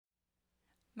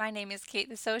My name is Kate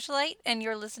the Socialite, and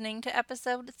you're listening to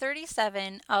episode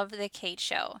 37 of The Kate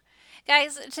Show.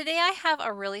 Guys, today I have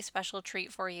a really special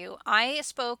treat for you. I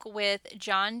spoke with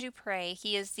John Dupre.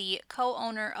 He is the co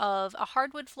owner of a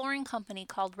hardwood flooring company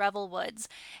called Revel Woods.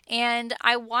 And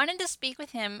I wanted to speak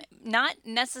with him not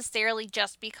necessarily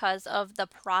just because of the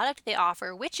product they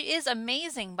offer, which is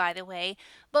amazing, by the way,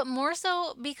 but more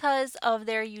so because of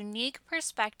their unique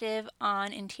perspective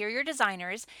on interior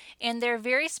designers and their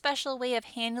very special way of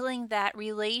handling that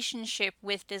relationship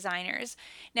with designers.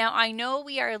 Now, I know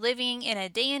we are living in a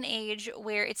day and age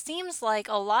where it seems like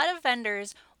a lot of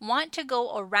vendors want to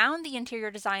go around the interior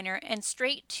designer and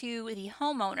straight to the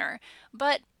homeowner,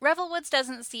 but Revelwoods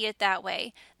doesn't see it that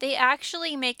way. They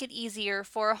actually make it easier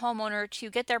for a homeowner to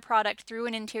get their product through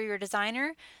an interior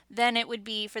designer than it would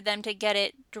be for them to get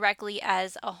it directly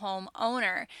as a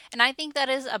homeowner. And I think that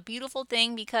is a beautiful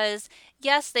thing because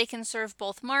yes, they can serve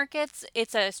both markets.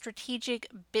 It's a strategic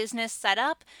business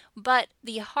setup, but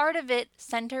the heart of it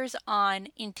centers on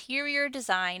interior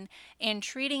design and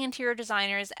treating interior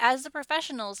designers as the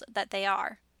professionals that they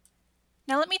are.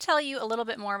 Now, let me tell you a little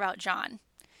bit more about John.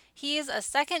 He is a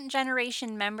second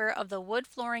generation member of the wood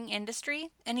flooring industry,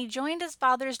 and he joined his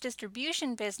father's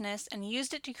distribution business and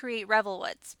used it to create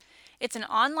Revelwoods. It's an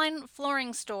online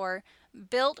flooring store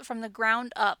built from the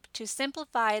ground up to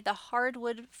simplify the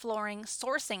hardwood flooring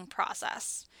sourcing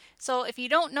process. So, if you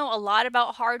don't know a lot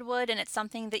about hardwood and it's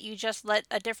something that you just let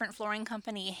a different flooring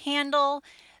company handle,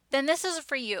 then this is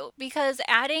for you because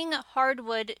adding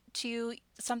hardwood to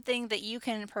something that you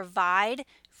can provide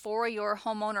for your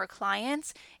homeowner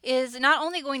clients is not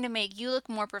only going to make you look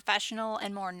more professional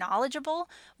and more knowledgeable,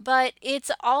 but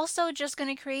it's also just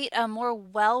going to create a more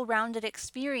well rounded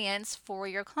experience for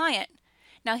your client.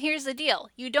 Now, here's the deal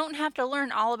you don't have to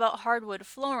learn all about hardwood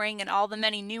flooring and all the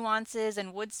many nuances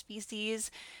and wood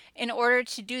species in order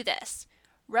to do this.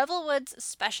 Revel Woods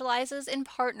specializes in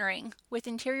partnering with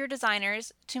interior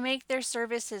designers to make their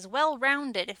services well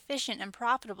rounded, efficient, and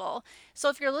profitable. So,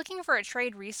 if you're looking for a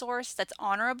trade resource that's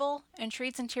honorable and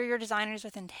treats interior designers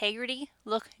with integrity,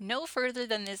 look no further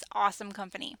than this awesome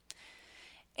company.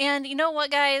 And you know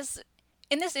what, guys?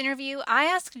 In this interview, I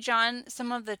asked John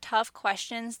some of the tough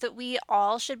questions that we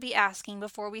all should be asking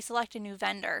before we select a new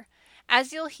vendor.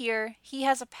 As you'll hear, he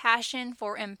has a passion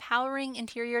for empowering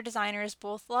interior designers,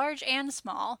 both large and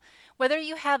small. Whether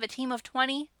you have a team of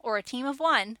 20 or a team of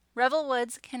one, Revel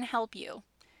Woods can help you.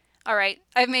 All right,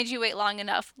 I've made you wait long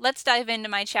enough. Let's dive into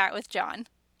my chat with John.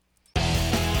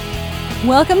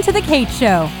 Welcome to The Kate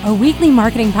Show, a weekly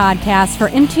marketing podcast for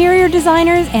interior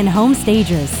designers and home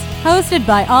stagers. Hosted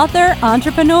by author,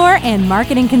 entrepreneur, and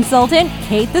marketing consultant,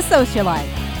 Kate the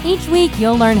Socialite. Each week,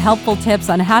 you'll learn helpful tips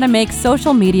on how to make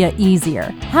social media easier,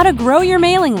 how to grow your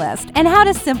mailing list, and how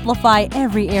to simplify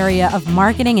every area of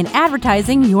marketing and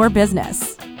advertising your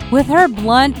business. With her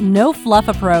blunt, no-fluff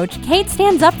approach, Kate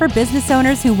stands up for business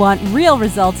owners who want real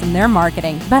results in their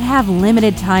marketing, but have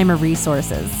limited time or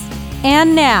resources.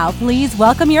 And now, please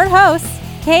welcome your host,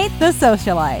 Kate the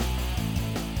Socialite.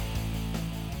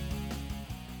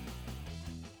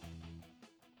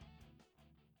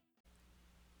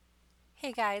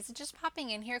 Hey guys, just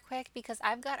popping in here quick because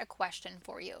I've got a question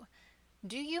for you.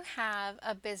 Do you have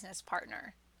a business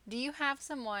partner? Do you have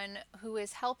someone who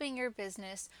is helping your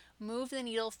business move the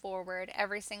needle forward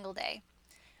every single day?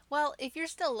 Well, if you're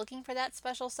still looking for that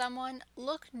special someone,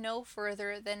 look no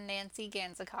further than Nancy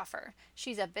Ganzekoffer.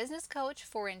 She's a business coach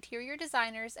for interior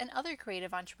designers and other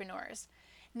creative entrepreneurs.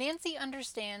 Nancy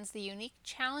understands the unique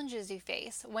challenges you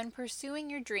face when pursuing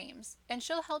your dreams, and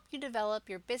she'll help you develop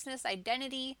your business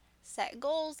identity, set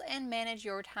goals, and manage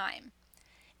your time.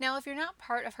 Now, if you're not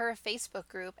part of her Facebook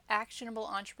group, Actionable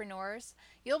Entrepreneurs,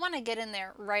 you'll want to get in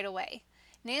there right away.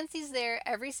 Nancy's there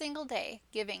every single day,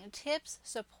 giving tips,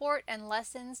 support, and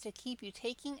lessons to keep you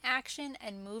taking action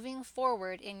and moving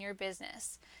forward in your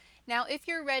business. Now, if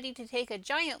you're ready to take a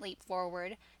giant leap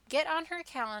forward, get on her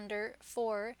calendar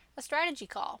for a strategy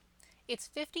call. It's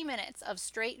 50 minutes of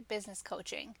straight business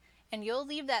coaching, and you'll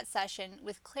leave that session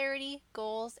with clarity,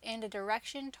 goals, and a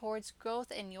direction towards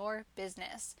growth in your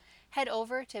business. Head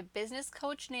over to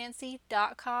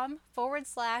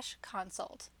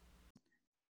businesscoachnancy.com/consult.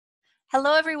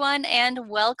 Hello, everyone, and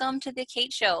welcome to The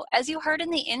Kate Show. As you heard in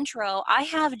the intro, I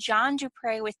have John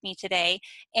Dupre with me today,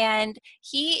 and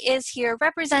he is here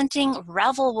representing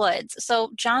Revel Woods.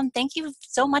 So, John, thank you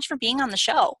so much for being on the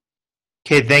show.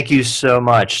 Kate, thank you so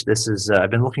much. This is I've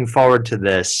been looking forward to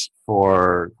this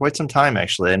for quite some time,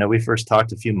 actually. I know we first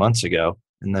talked a few months ago,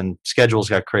 and then schedules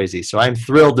got crazy. So I'm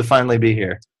thrilled to finally be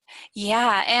here.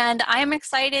 Yeah, and I'm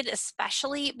excited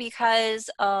especially because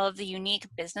of the unique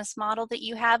business model that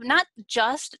you have. Not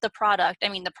just the product, I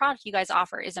mean, the product you guys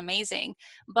offer is amazing,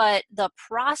 but the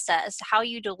process, how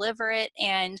you deliver it,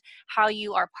 and how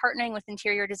you are partnering with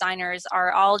interior designers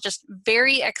are all just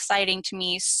very exciting to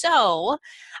me. So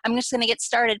I'm just going to get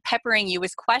started peppering you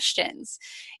with questions.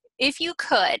 If you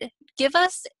could, give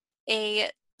us a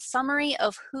summary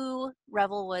of who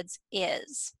Revel Woods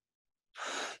is.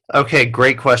 Okay,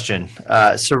 great question.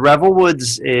 So Rebel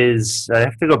Woods is, I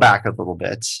have to go back a little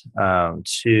bit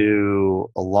to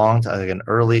a long time,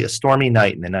 like a stormy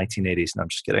night in the 1980s. No, I'm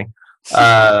just kidding.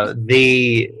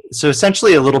 So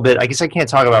essentially a little bit, I guess I can't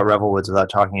talk about Rebel Woods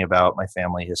without talking about my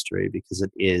family history because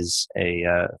it is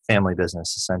a family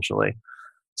business essentially.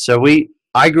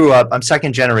 I grew up, I'm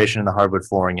second generation in the hardwood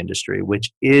flooring industry,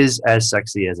 which is as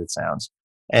sexy as it sounds.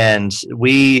 And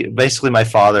my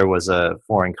father was a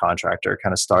flooring contractor,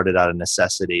 kind of started out of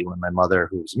necessity when my mother,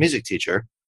 who was a music teacher,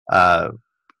 uh,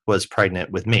 was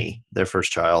pregnant with me, their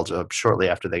first child, shortly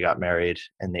after they got married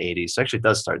in the 80s. So actually, it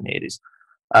does start in the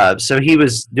 80s. So he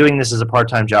was doing this as a part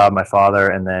time job, my father.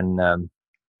 And then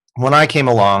when I came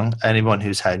along, anyone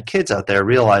who's had kids out there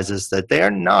realizes that they are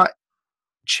not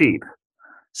cheap.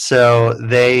 So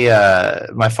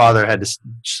my father had to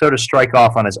sort of strike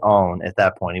off on his own at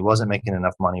that point. He wasn't making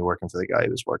enough money working for the guy he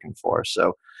was working for.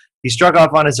 So he struck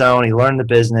off on his own. He learned the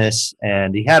business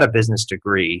and he had a business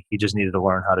degree. He just needed to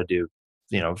learn how to do,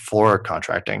 floor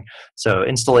contracting. So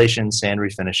installation, sand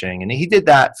refinishing. And he did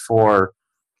that for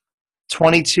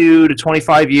 22 to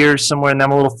 25 years somewhere, and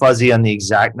I'm a little fuzzy on the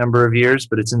exact number of years,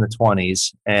 but it's in the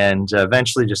 20s. And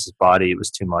eventually just his body, it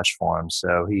was too much for him.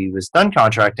 So he was done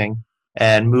contracting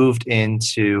and moved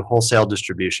into wholesale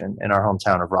distribution in our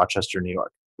hometown of Rochester, New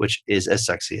York, which is as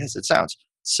sexy as it sounds.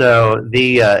 So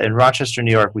in Rochester,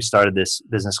 New York, we started this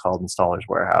business called Installer's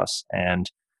Warehouse.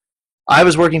 And I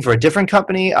was working for a different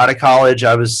company out of college.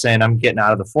 I was saying, I'm getting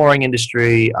out of the flooring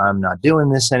industry. I'm not doing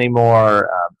this anymore.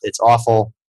 It's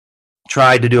awful.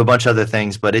 Tried to do a bunch of other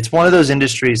things, but it's one of those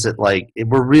industries that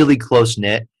we're really close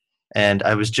knit. And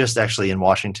I was just actually in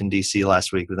Washington, D.C.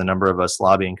 last week with a number of us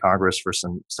lobbying Congress for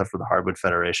some stuff for the Hardwood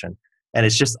Federation. And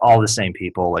it's just all the same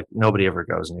people. Like nobody ever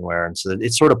goes anywhere. And so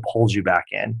it sort of pulls you back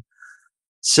in.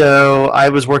 So I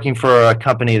was working for a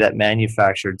company that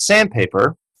manufactured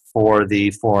sandpaper for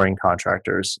the flooring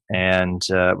contractors and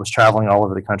was traveling all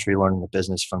over the country learning the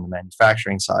business from the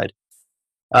manufacturing side.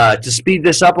 To speed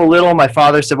this up a little, my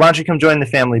father said, "Why don't you come join the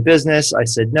family business?" I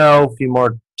said no. A few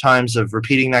more times of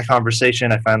repeating that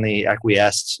conversation, I finally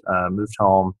acquiesced, moved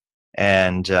home.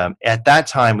 And at that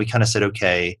time, we kind of said,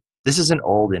 okay, this is an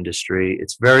old industry.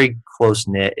 It's very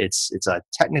close-knit. It's a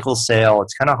technical sale.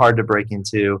 It's kind of hard to break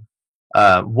into.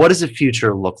 What does the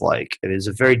future look like? It is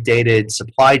a very dated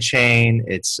supply chain.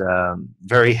 It's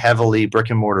very heavily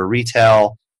brick-and-mortar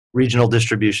retail, regional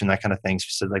distribution, that kind of thing.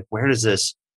 So we said, where does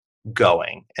this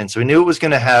going? And so we knew it was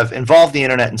going to involve the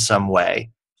internet in some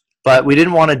way, but we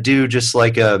didn't want to do just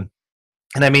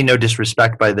and I mean no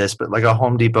disrespect by this, but like a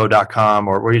homedepot.com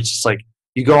or where it's just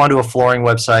you go onto a flooring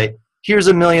website, here's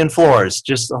a million floors,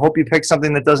 just hope you pick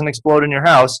something that doesn't explode in your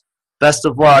house, best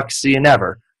of luck, see you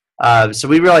never. So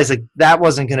we realized that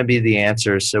wasn't going to be the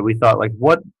answer. So we thought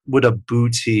what would a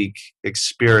boutique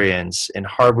experience in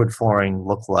hardwood flooring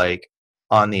look like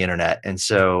on the internet? And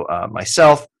so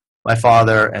myself, my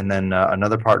father, and then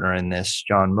another partner in this,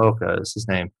 John Mocha is his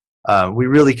name, we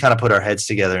really kind of put our heads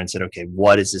together and said, okay,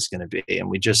 what is this going to be? And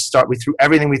we threw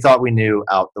everything we thought we knew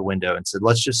out the window and said,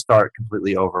 let's just start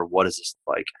completely over. What does this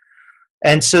look like?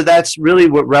 And so that's really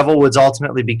what Revel Woods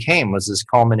ultimately became, was this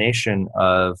culmination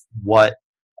of what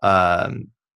some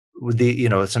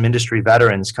industry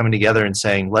veterans coming together and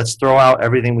saying, let's throw out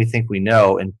everything we think we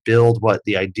know and build what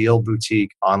the ideal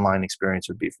boutique online experience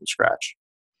would be from scratch.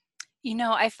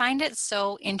 I find it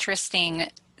so interesting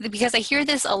because I hear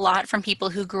this a lot from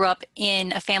people who grew up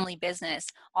in a family business.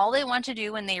 All they want to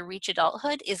do when they reach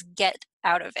adulthood is get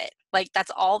out of it.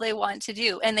 That's all they want to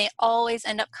do. And they always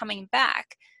end up coming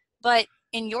back. But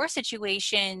in your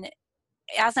situation,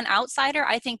 as an outsider,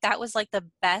 I think that was the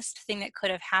best thing that could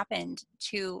have happened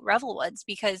to Revelwoods,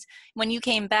 because when you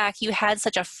came back, you had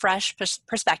such a fresh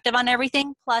perspective on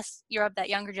everything. Plus, you're of that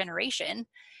younger generation,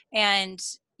 and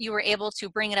you were able to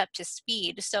bring it up to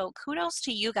speed. So kudos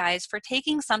to you guys for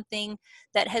taking something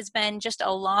that has been just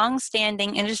a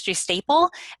long-standing industry staple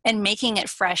and making it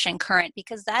fresh and current,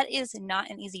 because that is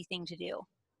not an easy thing to do.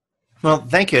 Well,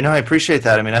 thank you. No, I appreciate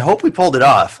that. I mean, I hope we pulled it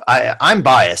off. I'm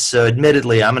biased, so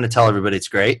admittedly, I'm going to tell everybody it's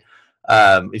great.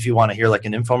 If you want to hear an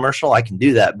infomercial, I can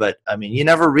do that. But I mean, you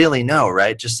never really know,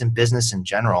 right? Just in business in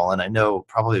general. And I know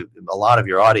probably a lot of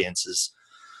your audience is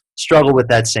struggle with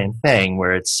that same thing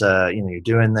where it's you're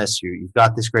doing this, you've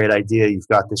got this great idea, you've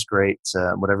got this great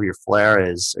whatever your flair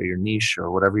is or your niche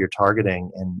or whatever you're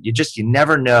targeting, and you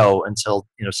never know until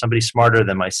somebody smarter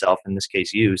than myself, in this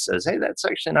case you, says, hey, that's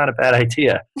actually not a bad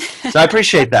idea. So I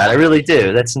appreciate that. I really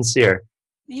do. That's sincere.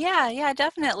 Yeah, yeah,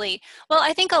 definitely. Well,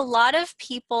 I think a lot of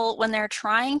people, when they're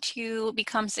trying to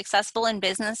become successful in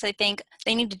business, I think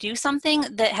they need to do something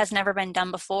that has never been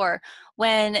done before,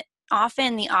 when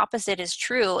often the opposite is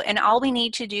true. And all we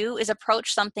need to do is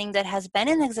approach something that has been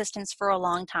in existence for a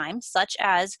long time, such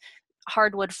as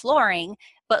hardwood flooring,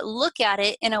 but look at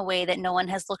it in a way that no one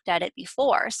has looked at it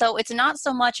before. So it's not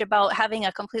so much about having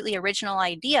a completely original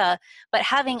idea, but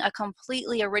having a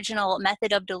completely original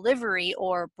method of delivery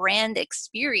or brand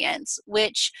experience,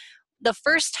 which the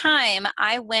first time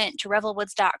I went to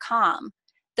revelwoods.com,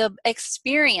 the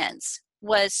experience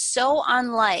was so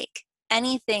unlike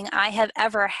anything I have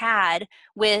ever had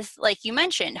with, like you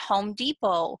mentioned, Home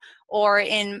Depot, or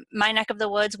in my neck of the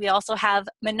woods, we also have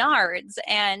Menards,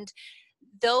 and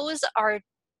those are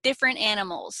different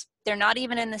animals. They're not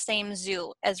even in the same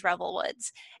zoo as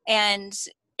Revelwoods. And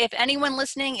if anyone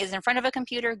listening is in front of a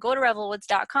computer, go to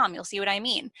revelwoods.com. You'll see what I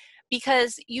mean.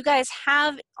 Because you guys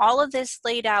have all of this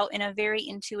laid out in a very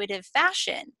intuitive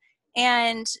fashion.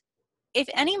 And if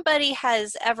anybody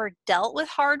has ever dealt with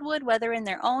hardwood, whether in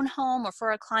their own home or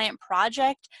for a client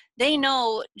project, they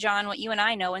know, John, what you and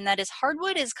I know, and that is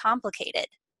hardwood is complicated.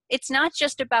 It's not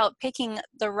just about picking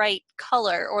the right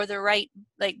color or the right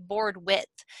board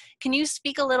width. Can you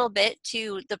speak a little bit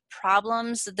to the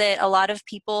problems that a lot of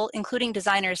people, including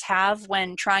designers, have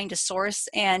when trying to source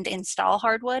and install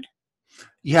hardwood?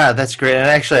 Yeah, that's great. And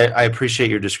actually, I appreciate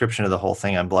your description of the whole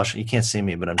thing. I'm blushing. You can't see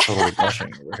me, but I'm totally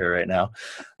blushing over here right now.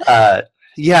 Uh,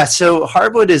 yeah, so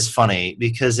hardwood is funny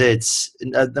because I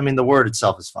mean, the word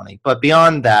itself is funny. But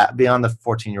beyond that, beyond the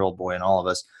 14-year-old boy and all of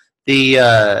us,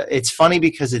 it's funny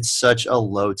because it's such a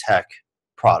low-tech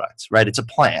product, right? It's a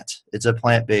plant. It's a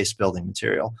plant-based building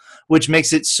material, which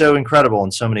makes it so incredible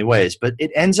in so many ways. But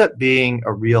it ends up being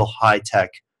a real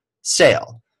high-tech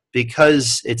sale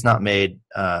because it's not made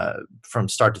from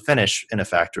start to finish in a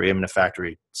factory. I mean, a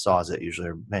factory saws it usually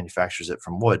or manufactures it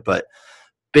from wood, but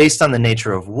based on the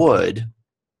nature of wood,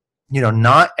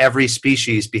 not every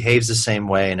species behaves the same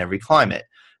way in every climate.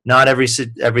 Not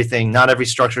not every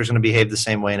structure is going to behave the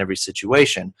same way in every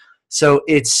situation. So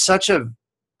it's such a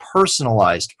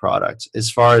personalized product as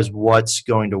far as what's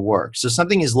going to work. So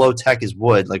something as low tech as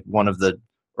wood, like one of the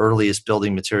earliest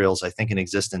building materials I think in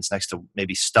existence, next to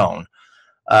maybe stone,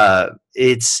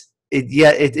 it's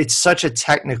such a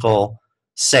technical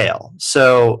sale.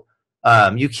 So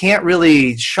you can't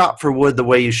really shop for wood the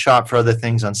way you shop for other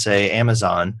things on, say,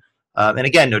 Amazon. And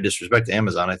again, no disrespect to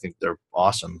Amazon. I think they're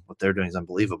awesome. What they're doing is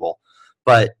unbelievable.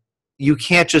 But you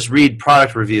can't just read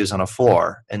product reviews on a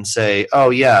floor and say, oh,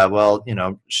 yeah, well,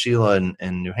 Sheila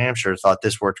in New Hampshire thought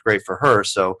this worked great for her.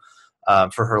 So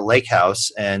for her lake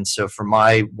house. And so for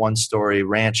my one-story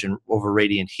ranch in over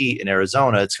radiant heat in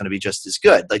Arizona, it's going to be just as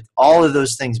good. Like, all of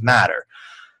those things matter.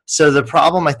 So the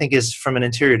problem, I think, is from an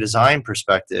interior design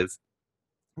perspective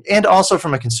and also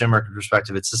from a consumer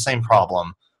perspective, it's the same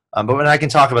problem. But when I can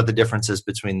talk about the differences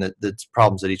between the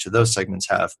problems that each of those segments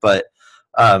have. But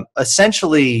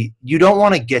essentially, you don't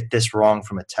want to get this wrong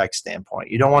from a tech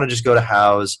standpoint. You don't want to just go to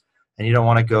Houzz, and you don't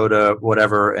want to go to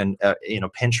whatever and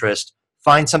Pinterest,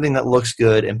 find something that looks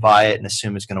good and buy it and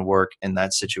assume it's going to work in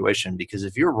that situation. Because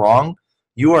if you're wrong,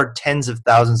 you are tens of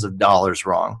thousands of dollars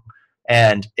wrong.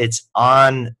 And it's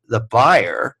on the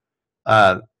buyer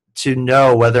to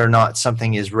know whether or not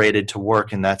something is rated to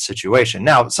work in that situation.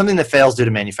 Now, something that fails due to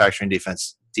manufacturing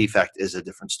defect is a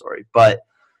different story. But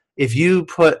if you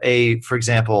put for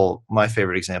example, my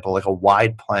favorite example, like a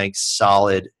wide plank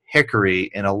solid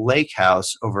hickory in a lake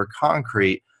house over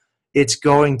concrete, it's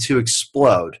going to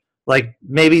explode. Like,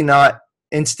 maybe not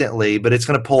instantly, but it's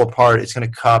going to pull apart. It's going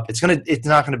to cup. It's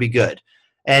not going to be good.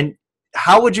 And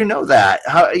how would you know that?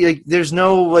 There's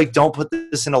no don't put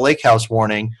this in a lake house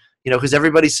warning, because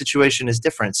everybody's situation is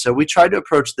different. So we tried to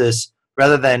approach this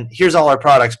rather than here's all our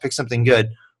products, pick something good,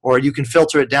 or you can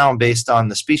filter it down based on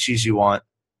the species you want,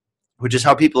 which is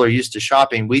how people are used to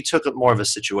shopping. We took more of a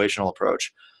situational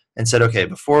approach and said, okay,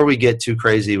 before we get too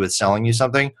crazy with selling you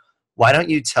something, why don't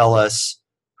you tell us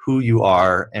who you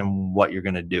are and what you're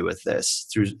going to do with this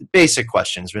through basic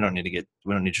questions. We don't need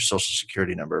your social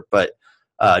security number, but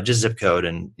just zip code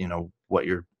and what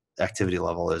your activity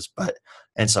level is,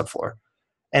 and subfloor.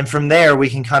 And from there, we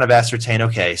can kind of ascertain,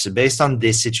 okay, so based on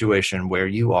this situation where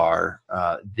you are,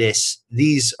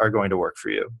 these are going to work for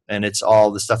you. And it's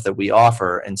all the stuff that we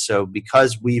offer. And so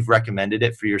because we've recommended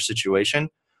it for your situation,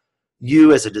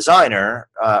 you as a designer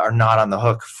are not on the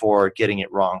hook for getting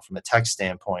it wrong from a tech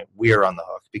standpoint. We are on the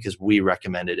hook because we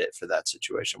recommended it for that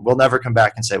situation. We'll never come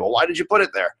back and say, well, why did you put it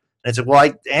there? And it's like, well,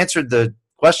 I answered the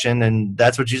question and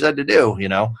that's what you said to do, you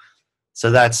know?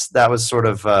 So that was sort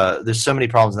of, there's so many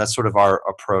problems, and that's sort of our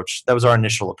approach. That was our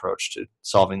initial approach to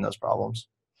solving those problems.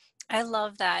 I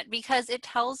love that because it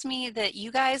tells me that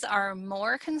you guys are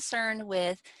more concerned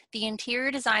with the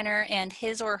interior designer and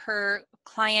his or her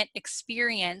client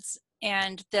experience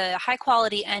and the high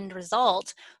quality end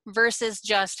result versus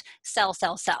just sell,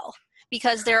 sell, sell.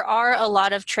 Because there are a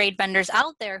lot of trade vendors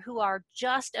out there who are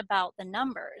just about the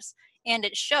numbers. And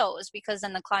it shows because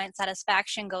then the client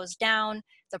satisfaction goes down,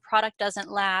 the product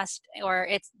doesn't last, or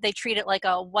they treat it like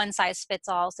a one size fits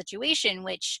all situation,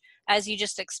 which, as you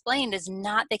just explained, is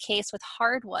not the case with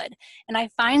hardwood. And I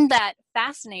find that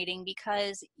fascinating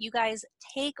because you guys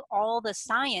take all the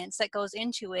science that goes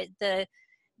into it, the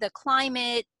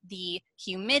climate, the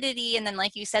humidity, and then,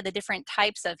 like you said, the different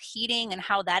types of heating and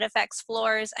how that affects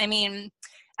floors. I mean,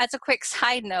 that's a quick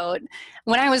side note.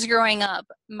 When I was growing up,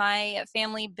 my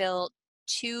family built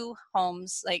two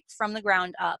homes, like from the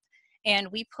ground up,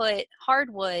 and we put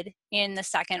hardwood in the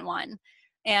second one.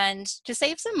 And to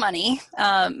save some money,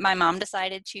 my mom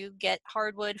decided to get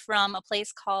hardwood from a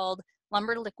place called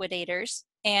Lumber Liquidators.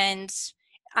 And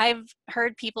I've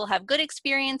heard people have good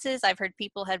experiences. I've heard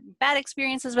people have bad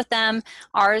experiences with them.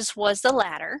 Ours was the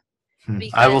latter I will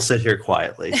because sit here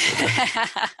quietly.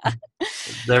 So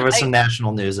there was some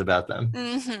national news about them.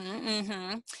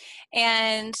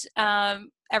 And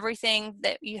everything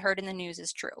that you heard in the news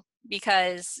is true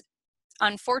because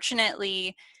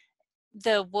unfortunately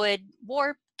the wood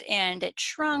warped and it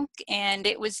shrunk and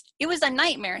it was a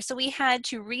nightmare. So we had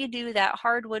to redo that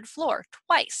hardwood floor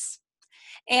twice.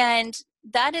 And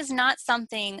that is not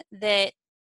something that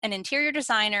an interior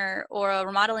designer or a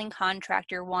remodeling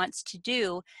contractor wants to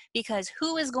do because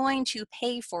who is going to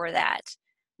pay for that?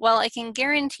 Well, I can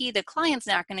guarantee the client's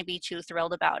not going to be too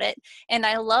thrilled about it. And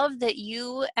I love that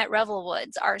you at Revel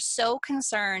Woods are so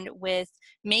concerned with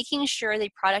making sure the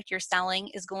product you're selling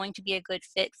is going to be a good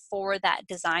fit for that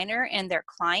designer and their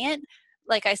client,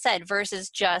 like I said, versus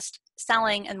just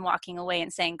selling and walking away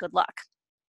and saying good luck.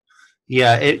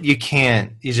 Yeah, you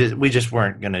can't. We just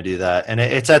weren't going to do that, and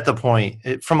it's at the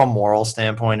point from a moral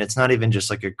standpoint. It's not even just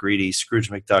like a greedy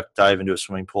Scrooge McDuck dive into a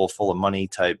swimming pool full of money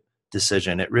type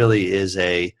decision. It really is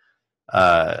a.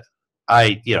 I've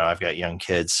got young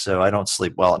kids, so I don't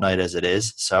sleep well at night as it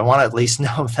is. So I want to at least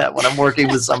know that when I'm working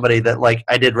with somebody that like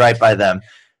I did right by them,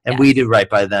 and we Yes. do right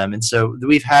by them. And so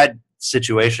we've had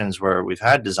situations where we've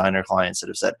had designer clients that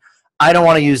have said, "I don't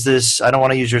want to use this. I don't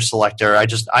want to use your selector.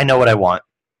 I know what I want."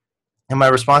 And my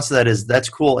response to that is, that's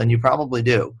cool, and you probably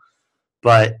do.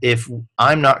 But if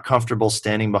I'm not comfortable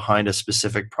standing behind a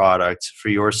specific product for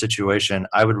your situation,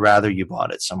 I would rather you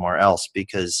bought it somewhere else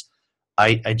because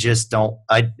I just don't.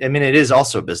 I mean, it is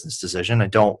also a business decision. I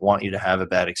don't want you to have a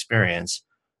bad experience.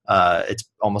 It's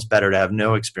almost better to have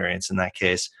no experience in that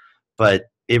case. But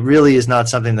it really is not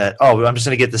something that, oh, I'm just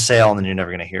going to get the sale and then you're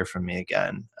never going to hear from me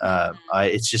again.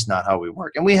 It's just not how we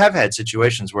work. And we have had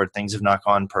situations where things have not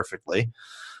gone perfectly.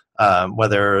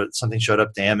 Whether something showed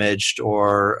up damaged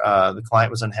or the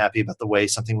client was unhappy about the way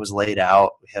something was laid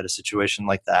out. We had a situation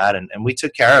like that, and we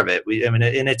took care of it.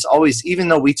 And it's always, even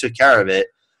though we took care of it,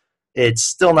 it's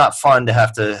still not fun to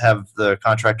have the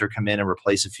contractor come in and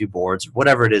replace a few boards,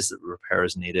 whatever it is that repair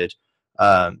is needed.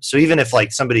 So even if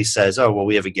like somebody says, oh, well,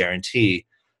 we have a guarantee,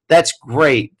 that's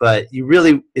great, but you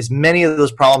really, as many of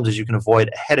those problems as you can avoid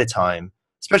ahead of time,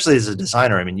 especially as a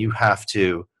designer, I mean,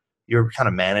 you're kind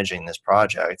of managing this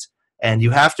project and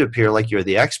you have to appear like you're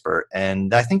the expert.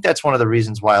 And I think that's one of the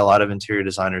reasons why a lot of interior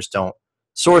designers don't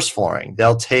source flooring.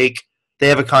 They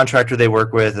have a contractor they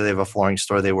work with, or they have a flooring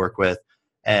store they work with.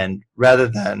 And rather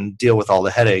than deal with all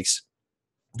the headaches,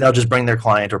 they'll just bring their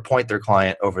client or point their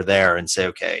client over there and say,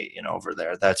 okay, over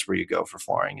there, that's where you go for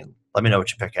flooring and let me know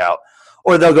what you pick out.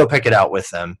 Or they'll go pick it out with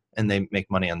them and they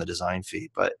make money on the design fee.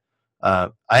 But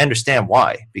I understand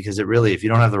why, because it really, if you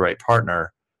don't have the right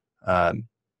partner,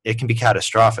 it can be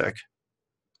catastrophic.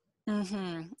 Not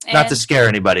to And scare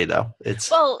anybody, though.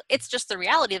 well, it's just the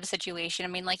reality of the situation. I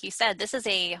mean, like you said, this is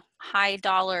a high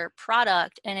dollar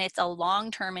product and it's a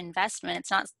long-term investment.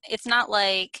 It's not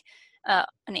like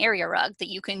an area rug that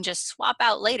you can just swap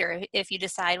out later if you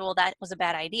decide, well, that was a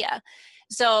bad idea.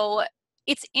 So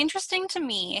it's interesting to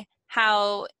me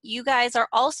how you guys are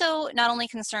also not only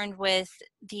concerned with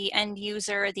the end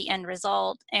user, the end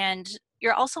result, and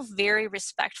you're also very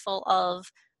respectful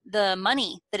of the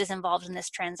money that is involved in this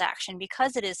transaction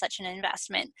because it is such an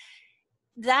investment.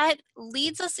 that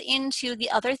leads us into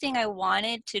the other thing I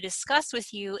wanted to discuss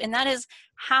with you, and that is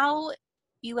how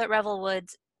you at Revel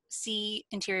Woods see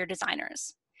interior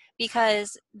designers.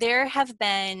 Because there have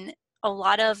been a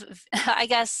lot of, I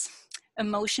guess,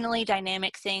 emotionally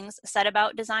dynamic things said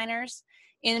about designers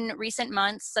in recent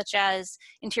months, such as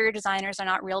interior designers are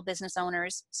not real business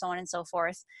owners, so on and so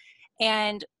forth.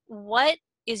 And what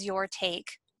is your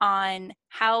take on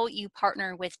how you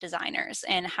partner with designers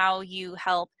and how you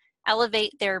help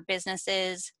elevate their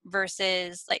businesses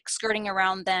versus like skirting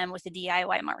around them with the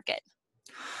DIY market?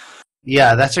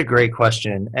 Yeah, that's a great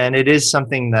question. And it is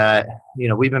something that,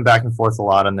 we've been back and forth a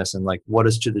lot on this and like, what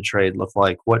does to the trade look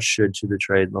like? What should to the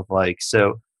trade look like?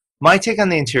 So, my take on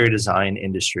the interior design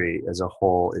industry as a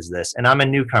whole is this, and I'm a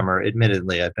newcomer,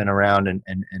 admittedly. I've been around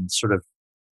and sort of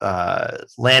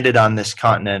landed on this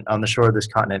continent, on the shore of this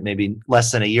continent, maybe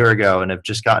less than a year ago, and have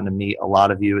just gotten to meet a lot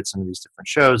of you at some of these different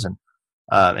shows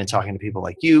and talking to people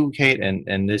like you, Kate,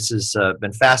 and this has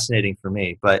been fascinating for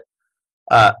me. But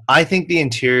I think the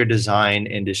interior design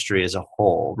industry as a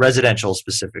whole, residential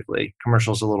specifically,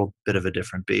 commercial is a little bit of a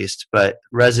different beast, but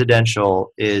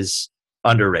residential is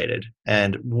underrated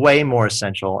and way more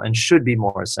essential and should be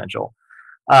more essential.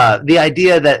 The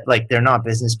idea that like they're not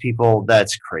business people,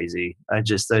 that's crazy. I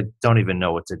don't even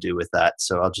know what to do with that.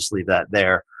 So I'll just leave that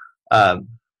there. Um,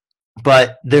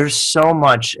 but there's so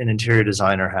much an interior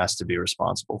designer has to be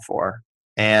responsible for.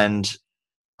 And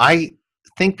I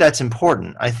think that's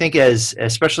important. I think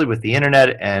especially with the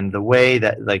internet and the way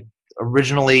that like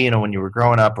originally, when you were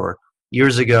growing up or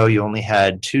years ago, you only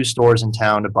had two stores in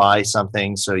town to buy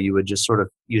something. So you would just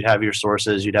you'd have your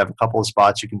sources, you'd have a couple of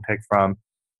spots you can pick from.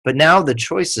 But now the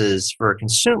choices for a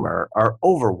consumer are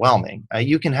overwhelming.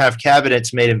 You can have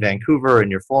cabinets made in Vancouver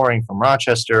and your flooring from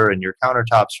Rochester and your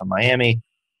countertops from Miami.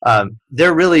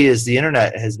 There really is, the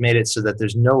internet has made it so that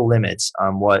there's no limits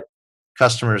on what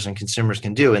customers and consumers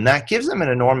can do. And that gives them an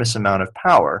enormous amount of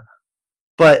power.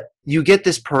 But you get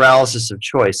this paralysis of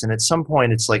choice. And at some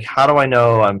point it's like, how do I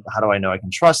know I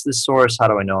can trust this source? How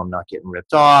do I know I'm not getting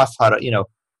ripped off?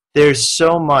 There's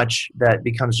so much that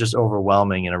becomes just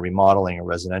overwhelming in a remodeling or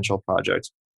residential project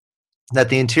that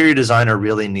the interior designer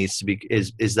really needs to be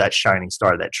is that shining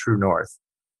star, that true north,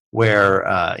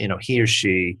 where he or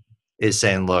she is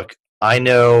saying, look, I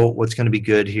know what's going to be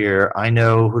good here. I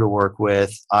know who to work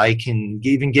with. I can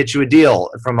even get you a deal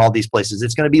from all these places.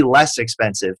 It's going to be less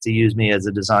expensive to use me as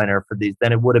a designer for these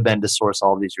than it would have been to source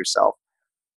all of these yourself.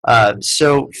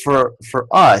 So for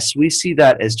us, we see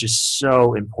that as just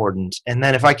so important. And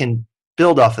then if I can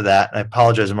build off of that, I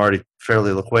apologize, I'm already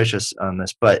fairly loquacious on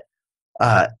this, but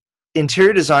uh,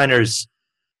 interior designers,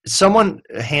 someone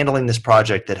handling this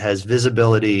project that has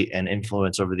visibility and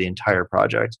influence over the entire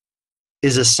project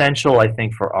is essential, I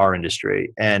think, for our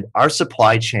industry. And our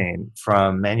supply chain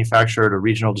from manufacturer to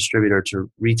regional distributor to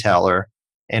retailer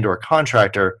and or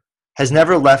contractor has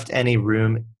never left any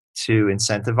room to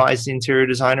incentivize the interior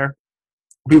designer.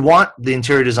 We want the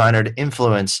interior designer to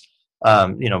influence,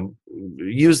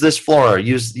 use this floor,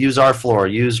 use our floor,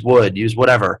 use wood, use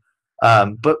whatever.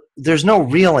 But there's no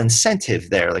real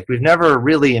incentive there. Like we've never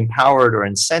really empowered or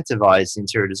incentivized the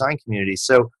interior design community.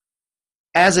 So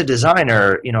as a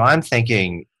designer, I'm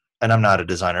thinking, and I'm not a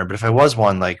designer, but if I was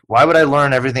one, like, why would I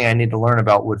learn everything I need to learn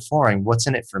about wood flooring? What's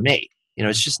in it for me?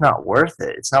 It's just not worth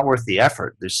it. It's not worth the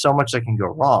effort. There's so much that can go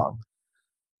wrong.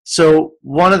 So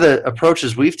one of the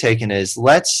approaches we've taken is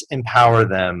let's empower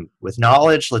them with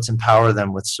knowledge, let's empower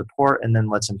them with support, and then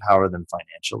let's empower them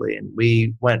financially. And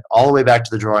we went all the way back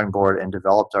to the drawing board and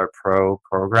developed our pro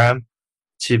program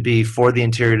to be for the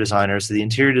interior designers. So the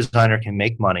interior designer can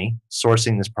make money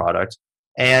sourcing this product.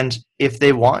 And if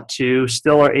they want to,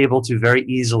 still are able to very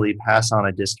easily pass on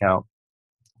a discount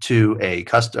to a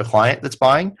client that's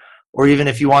buying, or even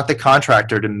if you want the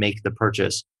contractor to make the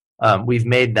purchase. We've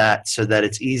made that so that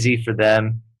it's easy for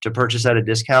them to purchase at a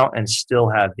discount and still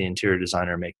have the interior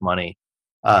designer make money.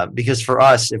 Because for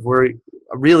us, if we're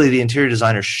really, the interior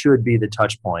designer should be the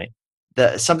touch point.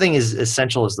 That something as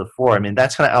essential as the floor, I mean,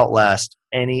 that's going to outlast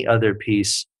any other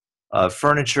piece of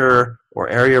furniture or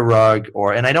area rug,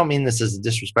 and I don't mean this as a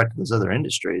disrespect to those other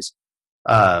industries,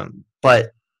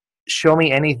 but show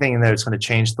me anything that's going to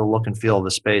change the look and feel of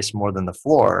the space more than the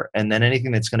floor, and then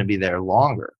anything that's going to be there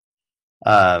longer.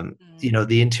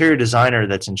 The interior designer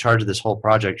that's in charge of this whole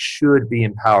project should be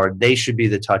empowered. They should be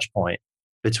the touch point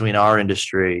between our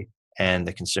industry and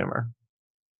the consumer.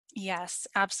 Yes,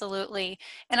 absolutely.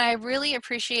 And I really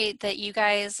appreciate that you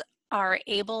guys are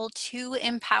able to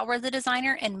empower the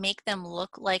designer and make them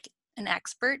look like an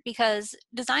expert, because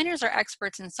designers are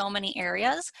experts in so many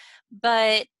areas,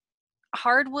 but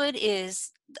hardwood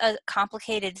is a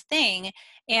complicated thing.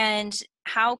 And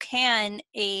how can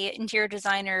a interior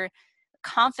designer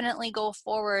confidently go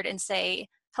forward and say,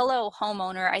 hello,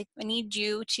 homeowner, I need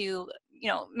you to,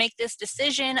 make this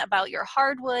decision about your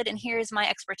hardwood, and here's my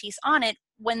expertise on it,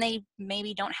 when they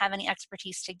maybe don't have any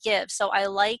expertise to give. So I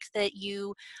like that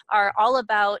you are all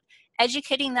about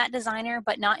educating that designer,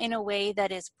 but not in a way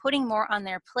that is putting more on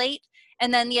their plate.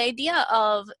 And then the idea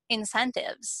of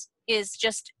incentives is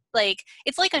just like,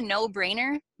 it's like a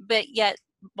no-brainer, but yet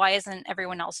why isn't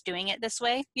everyone else doing it this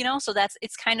way? So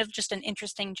it's kind of just an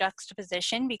interesting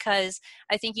juxtaposition, because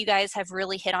I think you guys have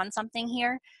really hit on something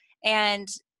here. And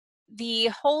the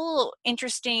whole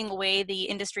interesting way the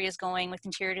industry is going with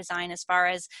interior design, as far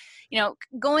as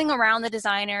going around the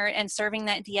designer and serving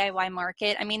that DIY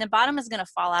market, I mean, the bottom is going to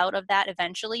fall out of that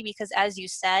eventually, because as you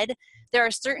said, there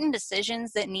are certain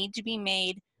decisions that need to be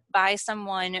made by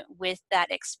someone with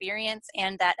that experience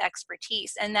and that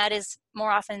expertise, and that is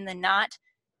more often than not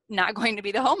going to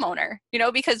be the homeowner,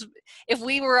 because if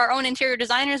we were our own interior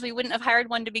designers, we wouldn't have hired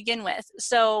one to begin with.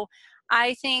 So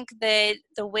I think that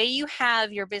the way you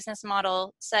have your business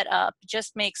model set up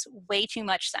just makes way too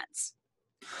much sense.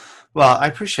 Well, I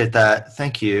appreciate that.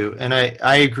 Thank you. And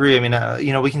I agree. I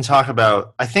mean, we can talk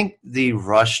about, I think the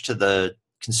rush to the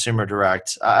consumer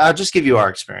direct, I'll just give you our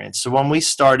experience. So when we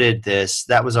started this,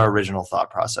 that was our original thought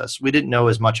process. We didn't know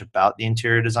as much about the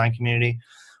interior design community.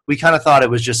 We kind of thought it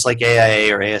was just like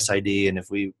AIA or ASID. And if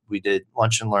we did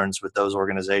lunch and learns with those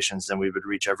organizations, then we would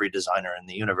reach every designer in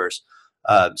the universe.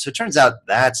 So it turns out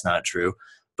that's not true.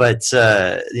 But,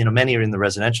 many are in the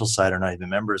residential side are not even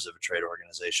members of a trade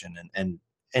organization.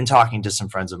 And talking to some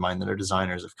friends of mine that are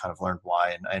designers, have kind of learned why,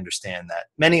 and I understand that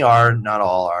many are, not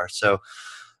all are. So,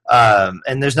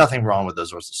 and there's nothing wrong with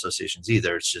those associations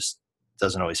either. It's just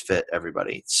doesn't always fit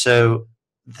everybody. So,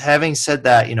 having said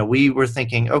that, we were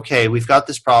thinking, okay, we've got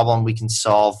this problem we can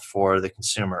solve for the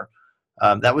consumer.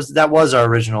 That was our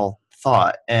original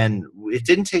thought, and it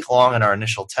didn't take long in our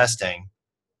initial testing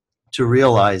to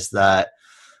realize that.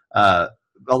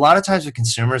 A lot of times with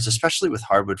consumers, especially with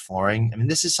hardwood flooring, I mean,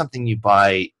 this is something you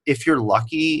buy, if you're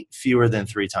lucky, fewer than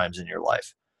 3 times in your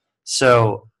life.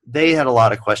 So they had a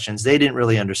lot of questions. They didn't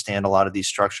really understand a lot of these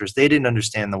structures. They didn't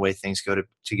understand the way things go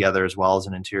together as well as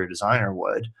an interior designer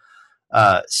would.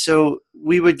 So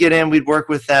we would get in, we'd work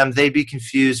with them. They'd be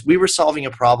confused. We were solving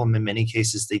a problem in many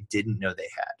cases they didn't know they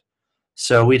had.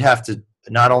 So we'd have to,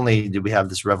 not only did we have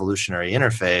this revolutionary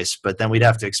interface, but then we'd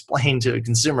have to explain to a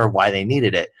consumer why they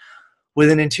needed it. With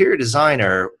an interior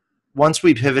designer, once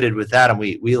we pivoted with that, and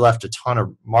we left a ton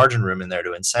of margin room in there to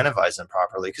incentivize them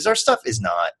properly, because our stuff is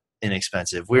not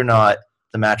inexpensive. We're not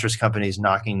the mattress companies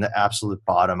knocking the absolute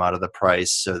bottom out of the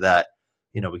price so that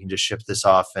we can just ship this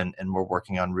off, and we're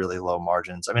working on really low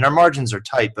margins. I mean, our margins are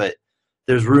tight, but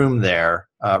there's room there,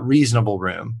 reasonable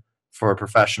room for a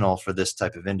professional for this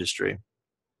type of industry.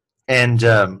 And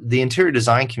the interior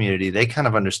design community, they kind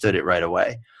of understood it right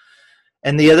away.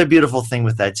 And the other beautiful thing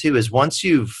with that too is once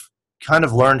you've kind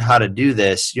of learned how to do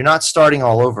this, you're not starting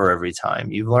all over every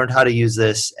time. You've learned how to use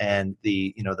this, and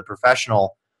the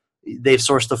professional, they've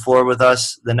sourced the floor with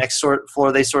us. The next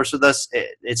floor they source with us,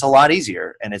 it's a lot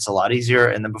easier, and it's a lot easier.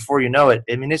 And then before you know it,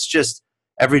 I mean, it's just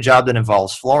every job that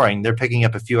involves flooring, they're picking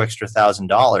up a few extra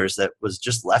 $1,000s that was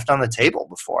just left on the table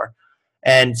before.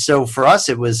 And so for us,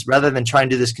 it was, rather than trying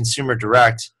to do this consumer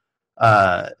direct,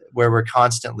 where we're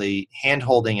constantly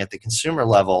hand-holding at the consumer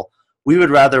level, we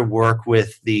would rather work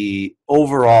with the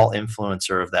overall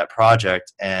influencer of that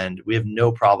project, and we have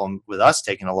no problem with us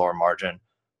taking a lower margin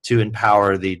to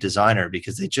empower the designer,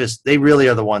 because they really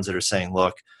are the ones that are saying,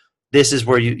 look, this is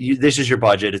where this is your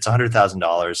budget, it's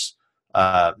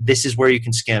 $100,000. This is where you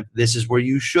can skimp, this is where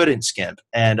you shouldn't skimp,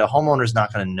 and a homeowner's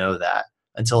not going to know that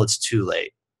until it's too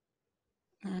late.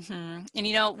 Mm-hmm.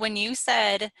 And when you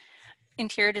said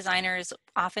interior designers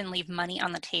often leave money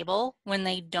on the table when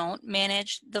they don't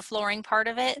manage the flooring part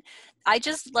of it, I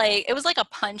just it was like a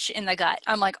punch in the gut.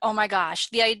 I'm like, oh my gosh,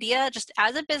 the idea, just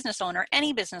as a business owner,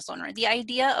 any business owner, the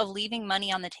idea of leaving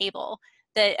money on the table,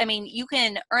 that, I mean, you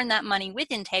can earn that money with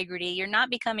integrity. You're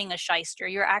not becoming a shyster.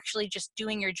 You're actually just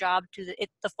doing your job to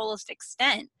the fullest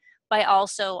extent by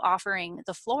also offering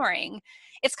the flooring.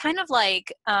 It's kind of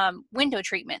like window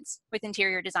treatments with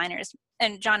interior designers.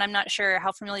 And John, I'm not sure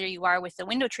how familiar you are with the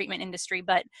window treatment industry,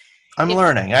 but I'm if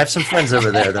learning. I have some friends over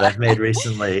there that I've made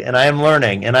recently, and I am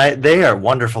learning. And they are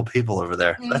wonderful people over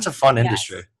there. That's a fun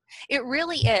industry. yes, it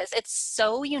really is. It's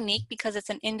so unique because it's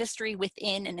an industry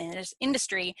within an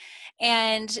industry.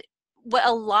 And what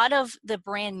a lot of the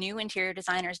brand new interior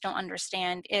designers don't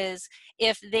understand is,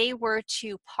 if they were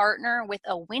to partner with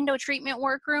a window treatment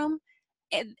workroom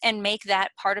and make that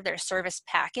part of their service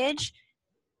package,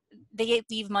 they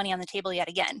leave money on the table yet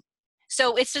again.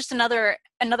 So it's just another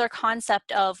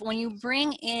concept of when you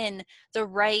bring in the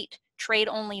right trade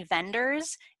only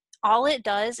vendors, all it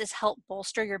does is help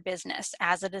bolster your business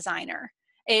as a designer.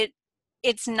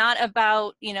 It's not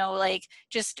about, like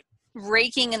just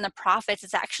raking in the profits.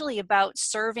 It's actually about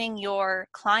serving your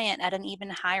client at an even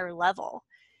higher level.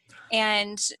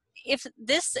 And if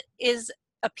this is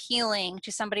appealing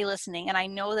to somebody listening, and I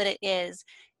know that it is,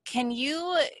 can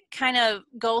you kind of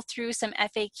go through some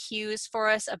FAQs for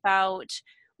us about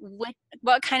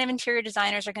what kind of interior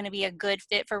designers are going to be a good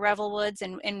fit for Revel Woods,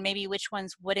 and maybe which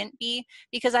ones wouldn't be?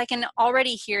 Because I can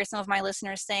already hear some of my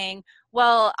listeners saying,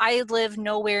 well, I live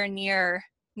nowhere near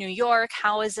New York.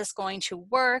 How is this going to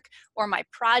work? Or my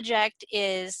project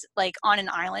is like on an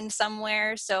island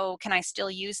somewhere, so can I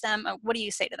still use them? What do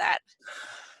you say to that?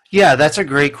 Yeah, that's a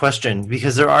great question,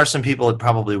 because there are some people it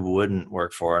probably wouldn't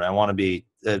work for. And I want to be,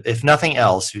 if nothing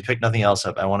else, if you pick nothing else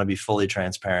up, I want to be fully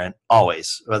transparent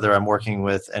always, whether I'm working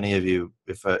with any of you,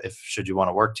 if should you want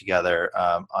to work together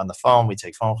on the phone, we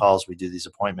take phone calls, we do these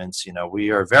appointments, we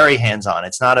are very hands-on.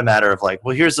 It's not a matter of like,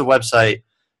 well, here's the website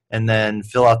and then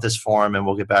fill out this form and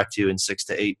we'll get back to you in 6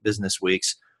 to 8 business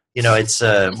weeks. It's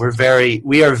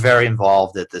we are very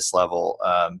involved at this level,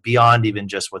 beyond even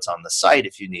just what's on the site.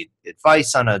 If you need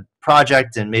advice on a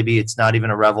project, and maybe it's not even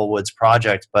a Revel Woods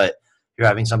project, but you're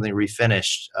having something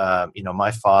refinished.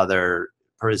 My father,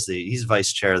 he's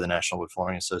vice chair of the National Wood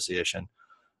Flooring Association.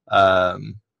 So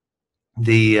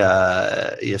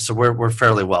we're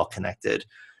fairly well connected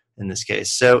in this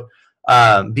case. So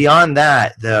beyond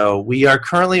that, though, we are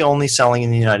currently only selling in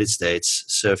the United States.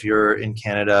 So if you're in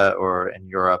Canada or in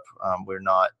Europe, we're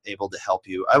not able to help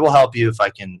you. I will help you if I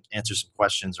can answer some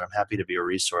questions, or I'm happy to be a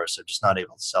resource. I'm just not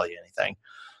able to sell you anything.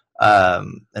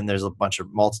 And there's a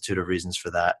multitude of reasons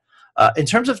for that. In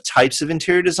terms of types of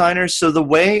interior designers, so the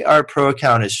way our pro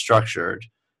account is structured,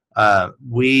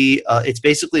 it's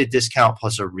basically a discount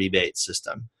plus a rebate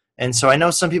system. And so I know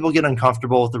some people get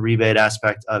uncomfortable with the rebate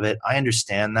aspect of it. I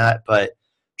understand that, but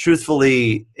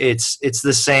truthfully, it's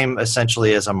the same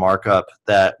essentially as a markup,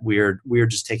 that we're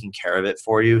just taking care of it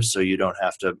for you, so you don't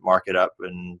have to mark it up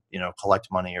and collect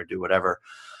money or do whatever.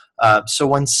 So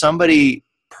when somebody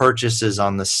purchases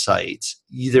on the site,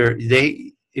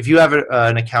 if you have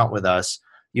an account with us,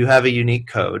 you have a unique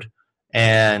code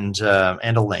and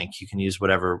a link. You can use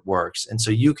whatever works, and so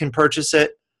you can purchase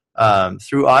it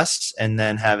through us and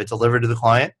then have it delivered to the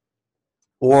client,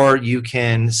 or you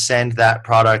can send that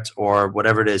product or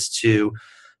whatever it is to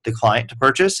the client to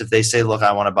purchase. If they say, look,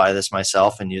 I want to buy this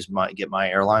myself and get my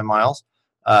airline miles,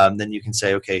 then you can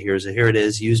say, okay, here it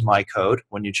is, use my code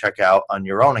when you check out on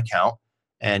your own account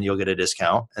and you'll get a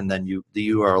discount, and then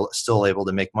you are still able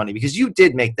to make money because you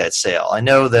did make that sale. I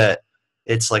know that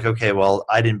it's like, okay, well,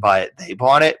 I didn't buy it, they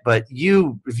bought it, but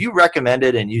if you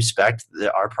recommended and you spec'd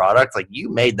our product, like, you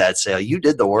made that sale, you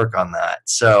did the work on that.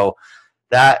 So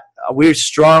that we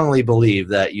strongly believe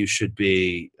that you should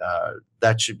be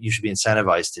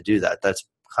incentivized to do that. That's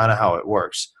kind of how it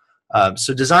works.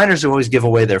 So designers who always give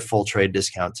away their full trade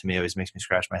discount, to me, always makes me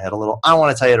scratch my head a little. I don't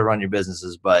want to tell you to run your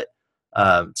businesses, but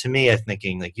to me, I'm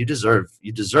thinking like, you deserve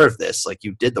this, like,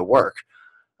 you did the work.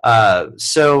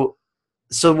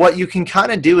 So what you can kind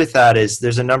of do with that is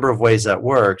there's a number of ways that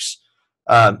works.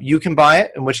 You can buy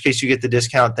it, in which case you get the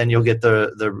discount, then you'll get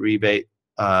the rebate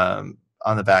on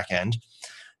the back end.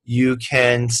 You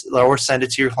can or send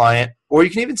it to your client, or you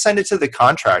can even send it to the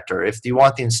contractor if you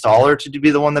want the installer to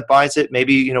be the one that buys it.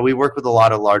 Maybe, we work with a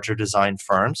lot of larger design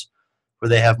firms where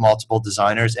they have multiple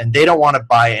designers and they don't want to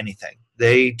buy anything.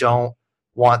 They don't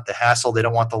want the hassle. They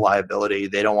don't want the liability.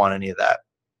 They don't want any of that.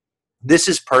 This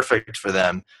is perfect for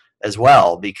them as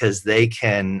well, because they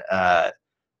can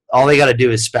all they got to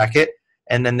do is spec it,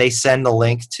 and then they send the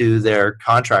link to their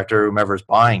contractor, whomever's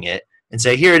buying it, and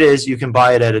say, here it is, you can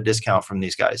buy it at a discount from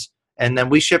these guys. And then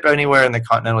we ship anywhere in the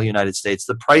continental United States.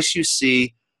 The price you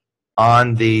see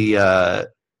on the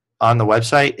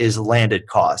website is landed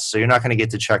cost, so you're not going to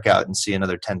get to checkout and see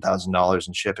another $10,000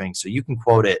 in shipping. So you can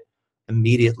quote it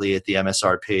immediately at the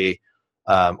MSRP,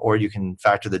 or you can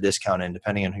factor the discount in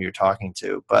depending on who you're talking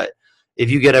to. But if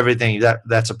you get everything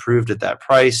that's approved at that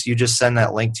price, you just send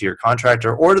that link to your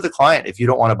contractor or to the client if you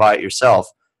don't want to buy it yourself,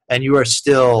 and you are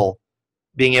still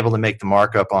being able to make the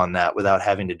markup on that without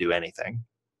having to do anything.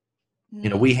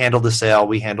 We handle the sale,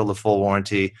 we handle the full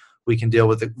warranty. We can deal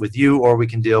with it with you, or we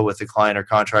can deal with the client or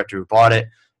contractor who bought it.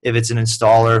 If it's an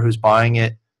installer who's buying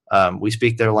it, we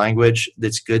speak their language.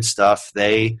 That's good stuff.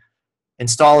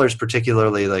 Installers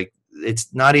particularly, like,